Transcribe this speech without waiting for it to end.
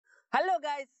Hello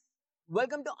guys,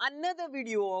 welcome to another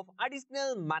video of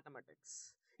additional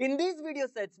mathematics. In these video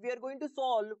sets, we are going to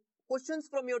solve questions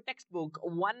from your textbook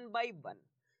one by one.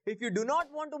 If you do not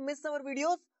want to miss our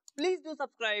videos, please do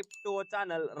subscribe to our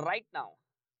channel right now.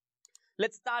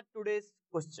 Let's start today's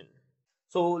question.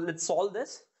 So let's solve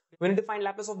this. We need to find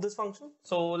Laplace of this function.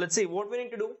 So let's see what we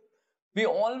need to do. We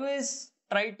always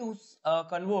try to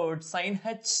convert sin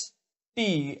h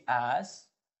t as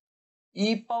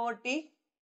e power t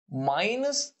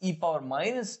minus e power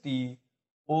minus t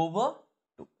over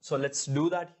 2. So let's do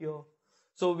that here.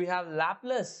 So we have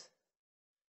Laplace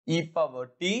e power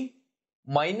t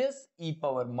minus e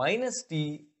power minus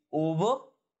t over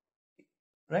t,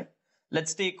 right?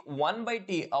 Let's take 1 by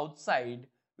t outside.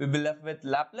 We will be left with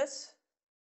Laplace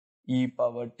e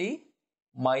power t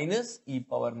minus e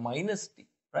power minus t,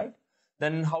 right?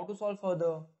 Then how to solve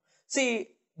further? See,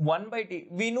 1 by t,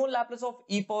 we know Laplace of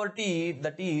e power t,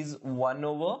 that is 1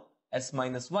 over s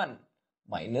minus 1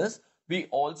 minus, we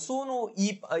also know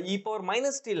e power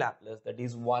minus t Laplace, that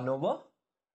is 1 over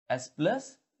s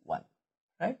plus 1,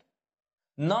 right?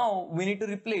 Now we need to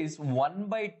replace 1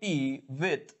 by t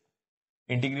with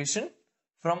integration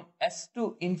from s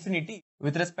to infinity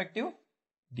with respect to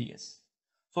ds.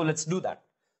 So let's do that.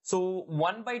 So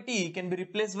 1 by t can be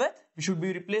replaced with, we should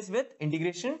be replaced with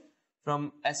integration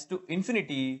from s to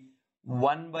infinity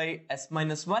 1 by s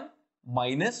minus 1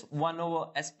 minus 1 over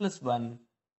s plus 1.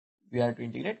 We have to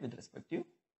integrate with respect to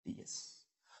ds.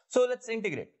 So let's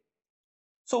integrate.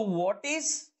 So what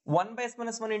is 1 by s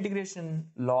minus 1 integration?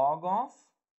 Log of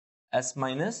s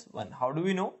minus 1. How do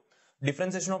we know?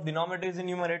 Differentiation of denominator is in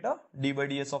numerator. D by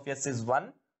ds of s is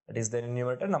 1. That is there in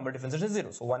numerator. Number differentiation is 0.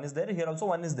 So 1 is there. Here also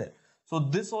 1 is there. So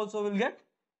this also will get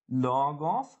log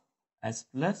of s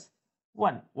plus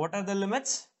 1. What are the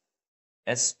limits?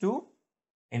 S to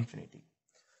infinity.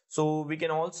 So we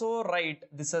can also write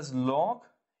this as log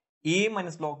a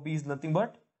minus log b is nothing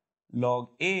but log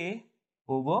a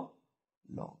over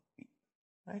log b,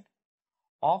 right?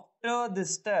 After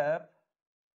this step,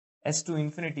 s to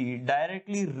infinity,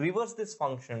 directly reverse this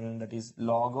function, that is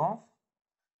log of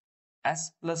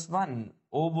s plus 1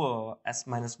 over s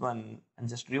minus 1, and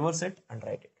just reverse it and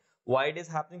write it. Why it is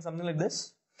happening something like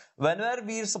this? Whenever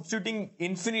we are substituting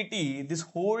infinity, this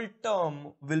whole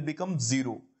term will become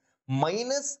 0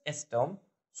 minus s term.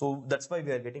 So that's why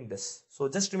we are getting this. So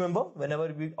just remember,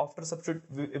 whenever we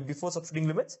before substituting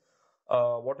limits,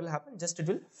 what will happen? Just it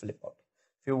will flip out.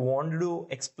 If you want to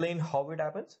explain how it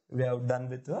happens, we have done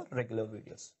with the regular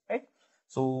videos, right?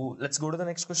 So let's go to the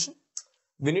next question.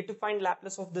 We need to find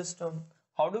Laplace of this term.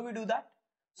 How do we do that?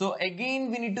 So again,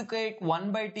 we need to take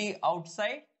 1 by t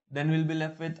outside. Then we'll be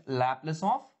left with Laplace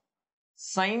of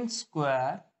sine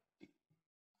square t.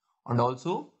 And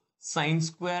also sine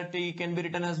square t can be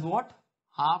written as what?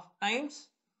 Half times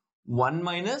 1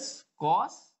 minus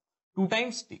cos 2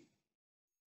 times t.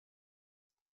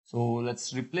 So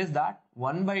let's replace that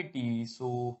 1 by t.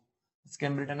 So this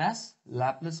can be written as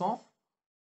Laplace of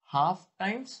half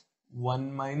times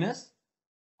 1 minus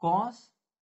cos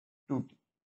 2t,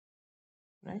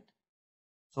 right?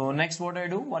 So next what I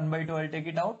do, 1 by 2 I'll take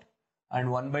it out,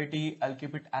 and 1 by t I'll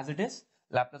keep it as it is.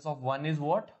 Laplace of 1 is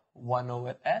what? 1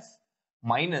 over s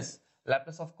minus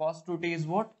Laplace of cos 2t is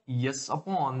what? S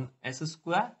upon s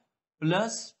square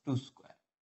plus 2 square.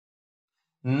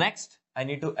 Next I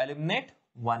need to eliminate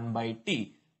 1 by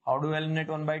t. How do I eliminate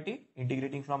 1 by t?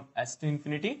 Integrating from s to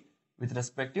infinity with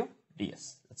respect to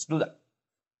ds. Let's do that.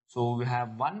 So we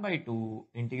have 1 by 2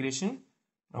 integration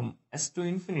from s to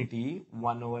infinity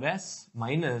 1 over s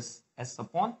minus s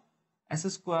upon s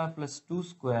square plus 2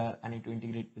 square. I need to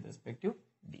integrate with respect to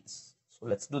ds. So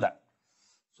let's do that.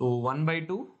 So 1 by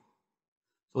 2.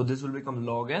 So this will become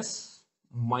log s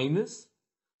minus.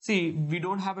 See, we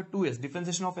don't have a 2s.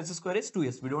 Differentiation of s square is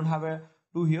 2s. We don't have a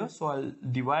 2 here. So I'll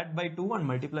divide by 2 and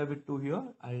multiply with 2 here.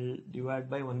 I'll divide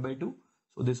by 1 by 2.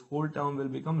 So this whole term will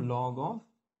become log of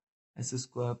s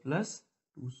square plus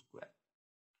 2 square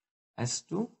s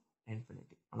to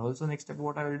infinity. And also next step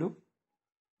what I will do,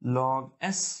 log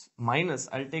s minus,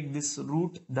 I'll take this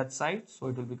root that side, so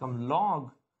it will become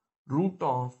log root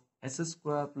of s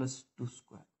square plus 2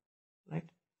 square, right?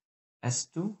 S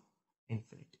to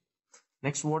infinity.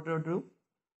 Next what I will do,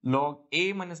 log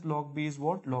a minus log b is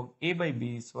what? Log a by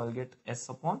b. So I'll get s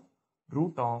upon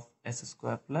root of s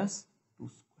square plus 2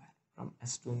 square from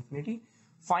s to infinity.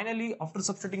 Finally, after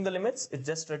substituting the limits, it's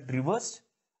just reversed.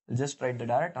 We'll just write the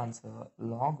direct answer,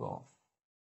 log of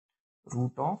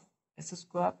root of s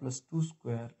square plus 2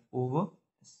 square over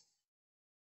s.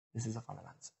 This is the final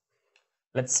answer.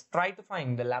 Let's try to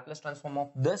find the Laplace transform of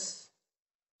this.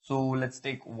 So let's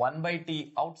take 1 by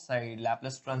t outside,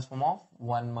 Laplace transform of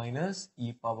 1 minus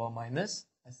e power minus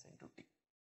s into t,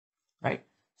 right?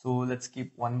 So let's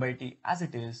keep 1 by t as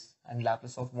it is, and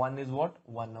Laplace of 1 is what?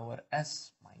 1 over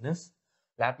s minus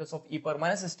Laplace of e power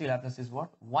minus st. Laplace is what?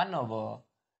 1 over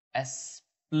s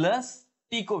plus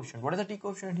t coefficient. What is the t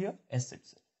coefficient here? S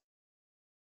itself.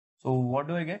 So what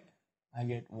do I get? I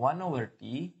get 1 over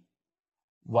t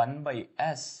 1 by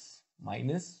s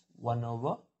minus 1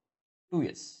 over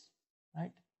 2s,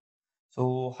 right?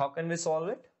 So how can we solve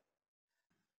it?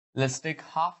 Let's take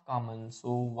half common.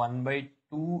 So 1 by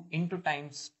 2 into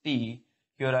times t.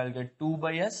 Here I'll get 2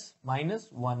 by s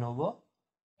minus 1 over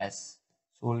s.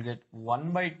 So we'll get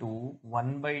 1 by 2,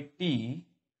 1 by t.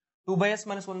 2 by s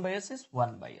minus 1 by s is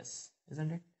 1 by s,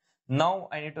 isn't it? Now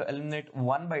I need to eliminate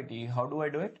 1 by t. How do I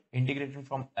do it? Integrating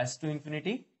from s to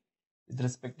infinity with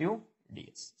respect to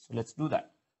ds. So let's do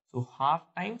that. So half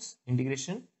times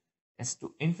integration s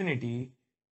to infinity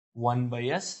 1 by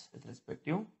s with respect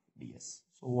to ds.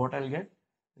 So what I'll get?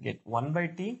 I'll get 1 by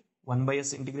t. 1 by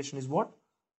s integration is what?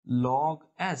 Log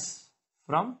s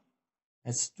from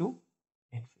s to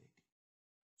infinity.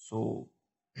 So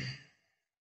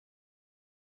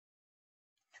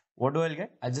what do I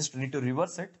get? I just need to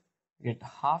reverse it. Get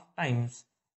half times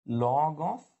log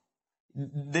of,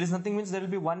 there is nothing, means there will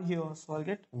be 1 here, so I'll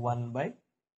get 1 by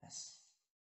s.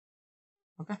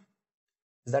 Okay,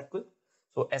 is that cool?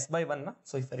 So s by 1 na?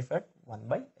 So if I refer 1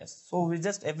 by s, so we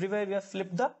just everywhere we have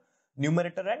flipped the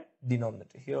numerator and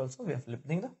denominator. Here also we are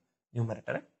flipping the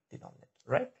numerator and denominator,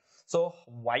 right? So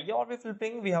why are we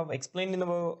flipping? We have explained in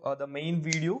our the main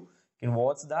video. You can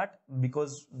watch that,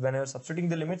 because when you're substituting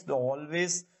the limits, the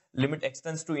always limit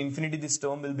extends to infinity, this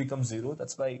term will become 0.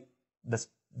 That's why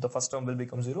the first term will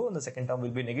become 0 and the second term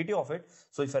will be negative of it.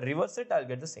 So if I reverse it, I'll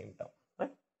get the same term,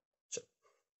 right? Sure.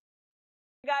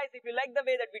 Guys, if you like the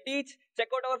way that we teach, check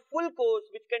out our full course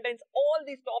which contains all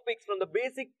these topics from the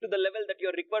basic to the level that you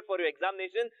are required for your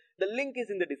examination. The link is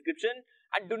in the description.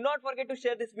 And do not forget to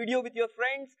share this video with your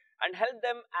friends and help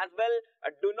them as well.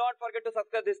 And do not forget to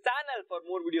subscribe this channel for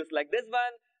more videos like this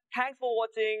one. Thanks for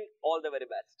watching. All the very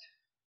best.